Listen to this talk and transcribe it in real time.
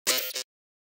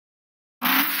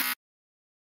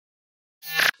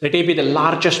Let A be the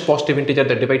largest positive integer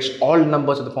that divides all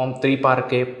numbers of the form 3 power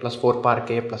k plus 4 power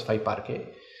k plus 5 power k.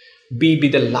 B be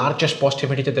the largest positive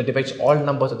integer that divides all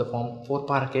numbers of the form 4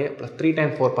 power k plus 3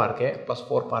 times 4 power k plus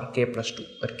 4 power k plus 2,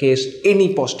 where k is any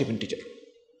positive integer.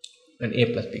 Then A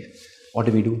plus B. What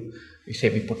do? We say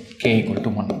we put k equal to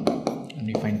 1 and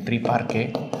we find 3 power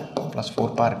k plus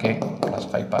 4 power k plus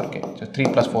 5 power k. So 3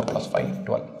 plus 4 plus 5,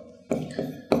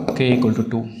 12. K equal to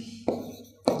 2,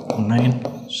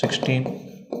 9, 16,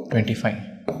 25.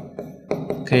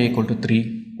 K equal to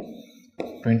 3,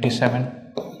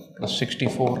 27 plus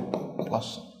 64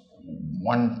 plus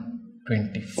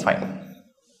 125.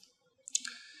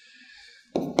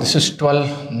 This is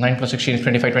 12, 9 plus 16 is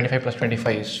 25, 25 plus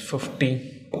 25 is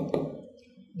 50,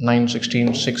 9,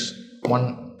 16, 6,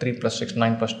 1, 3 plus 6,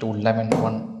 9 plus 2, 11,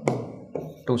 1,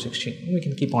 2, 16. We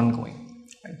can keep on going.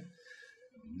 Right?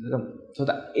 So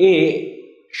the A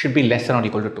should be less than or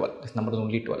equal to 12. This number is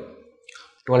only 12.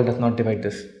 12 does not divide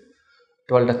this.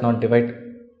 12 does not divide.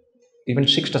 Even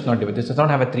 6 does not divide. This does not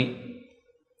have a 3. It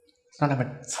does not have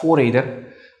a 4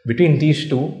 either. Between these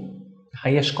two, the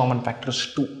highest common factor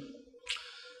is 2.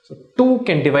 So 2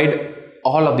 can divide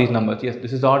all of these numbers. Yes,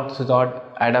 this is odd,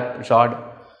 add up, it's odd.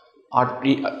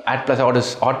 Add plus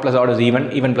odd is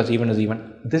even, even plus even is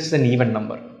even. This is an even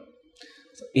number.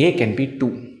 So A can be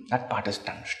 2. That part is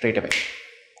done straight away.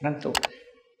 And so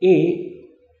A,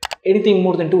 anything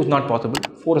more than 2 is not possible.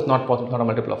 4 is not possible, not a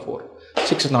multiple of 4.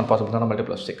 6 is not possible, not a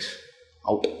multiple of 6.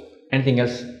 Out. Anything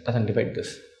else doesn't divide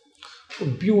this. So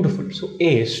beautiful. So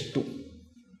A is 2.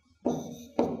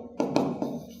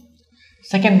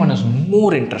 Second one is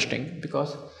more interesting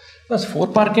because there's 4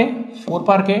 power k, and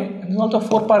there's also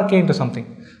 4 power k into something.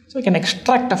 So we can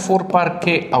extract a 4 power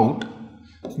k out.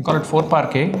 We call it 4 power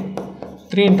k,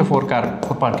 3 into 4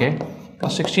 power k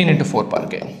plus 16 into 4 power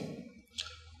k.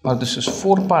 Or this is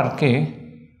 4 power k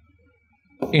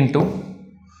into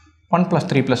 1 plus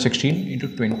 3 plus 16 into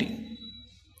 20.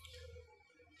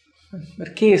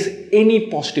 Where k is any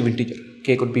positive integer.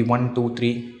 K could be 1, 2,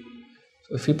 3.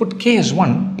 So if we put k as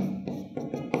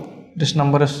 1, this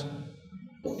number is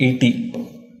 80.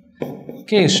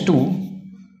 K is 2,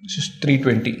 this is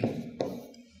 320.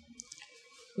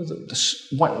 So this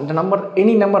one, the number,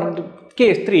 any number, k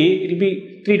is 3, it will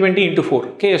be 320 into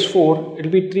 4. K is 4, it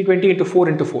will be 320 into 4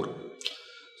 into 4.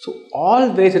 So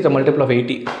always it's a multiple of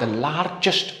 80, the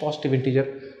largest positive integer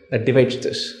that divides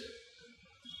this.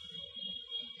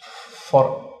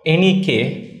 For any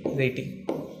k is 80.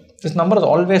 This number is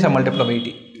always a multiple of 80.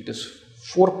 It is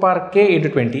 4 power k into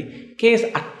 20. K is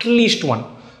at least 1.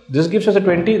 This gives us a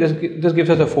 20, this gives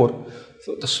us a 4.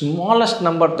 So the smallest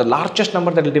number, the largest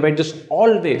number that will divide this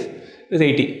always is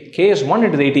 80. K is 1,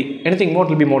 it is 80. Anything more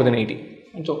will be more than 80.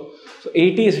 And so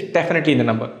 80 is definitely in the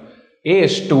number. A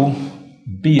is 2,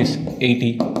 B is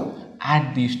 80.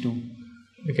 Add these two,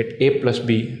 we get A plus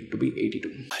B to be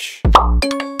 82.